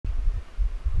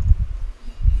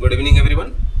Good evening everyone.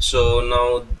 So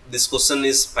now this question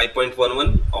is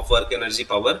 5.11 of work energy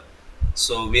power.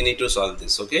 So we need to solve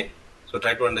this. Okay, so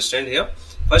try to understand here.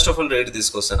 First of all, read this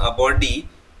question. A body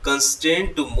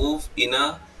constrained to move in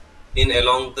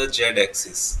along the z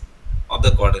axis of the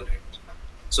coordinate.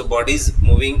 So body is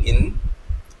moving in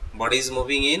body is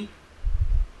moving in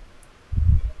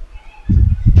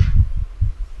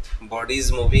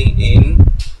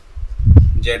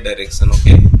z direction.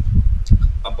 Okay,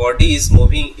 a body is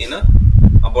moving in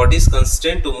a body is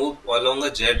constrained to move along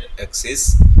a z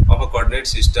axis of a coordinate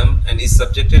system and is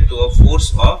subjected to a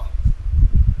force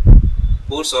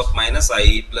of minus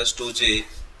I plus 2j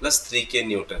plus 3k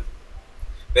Newton,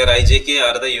 where I, j, k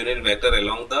are the unit vector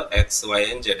along the x, y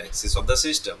and z axis of the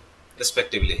system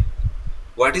respectively.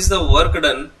 What is the work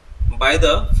done by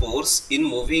the force in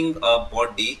moving a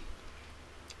body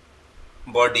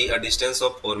a distance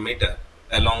of 4 meter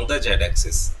along the z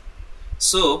axis?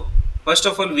 So first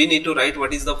of all, we need to write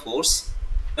what is the force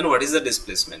and what is the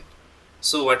displacement.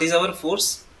 So what is our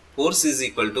force? Force is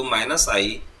equal to minus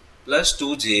I plus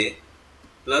 2j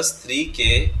plus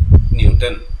 3k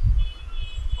Newton.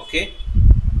 Okay.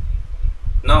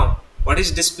 Now what is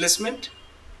displacement?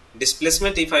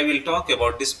 Displacement, if I will talk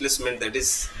about displacement, that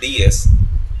is ds.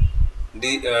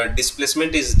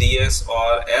 Displacement is ds,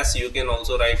 or s you can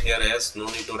also write here as. No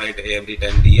need to write every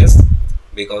time ds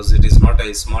because it is not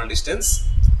a small distance.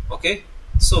 Okay,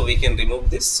 so we can remove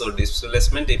this. So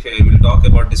displacement, if I will talk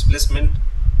about displacement,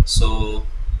 so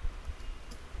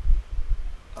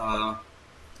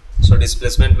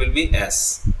displacement will be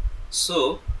s.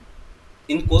 So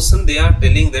in question they are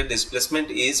telling that displacement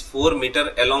is 4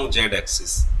 meter along z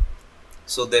axis,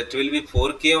 so that will be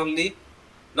 4k only.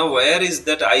 Now where is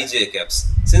that ij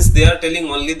caps? Since they are telling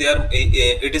only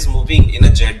it is moving in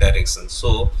a z direction,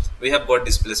 so we have got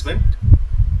displacement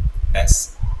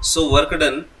s. So work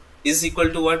done is equal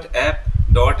to what? F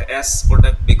dot s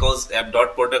product, because F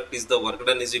dot product is the work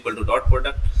done is equal to dot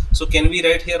product. So can we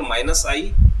write here minus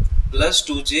I plus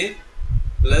 2j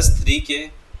plus 3k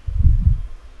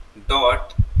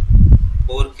dot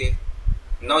 4k.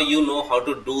 Now you know how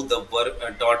to do the work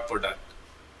dot product.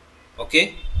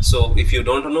 Okay, so if you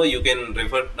don't know, you can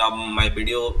refer my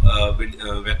video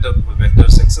vector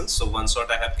section. So one shot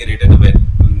I have created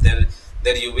a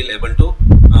there you will able to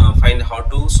find how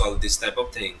to solve this type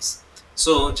of things.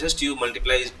 So just you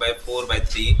multiply it by 4 by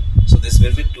 3, so this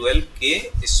will be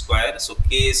 12k square. So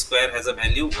k square has a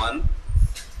value 1,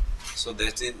 so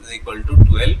that is equal to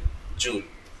 12 joule.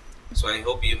 So I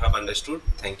hope you have understood.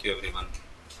 Thank you everyone.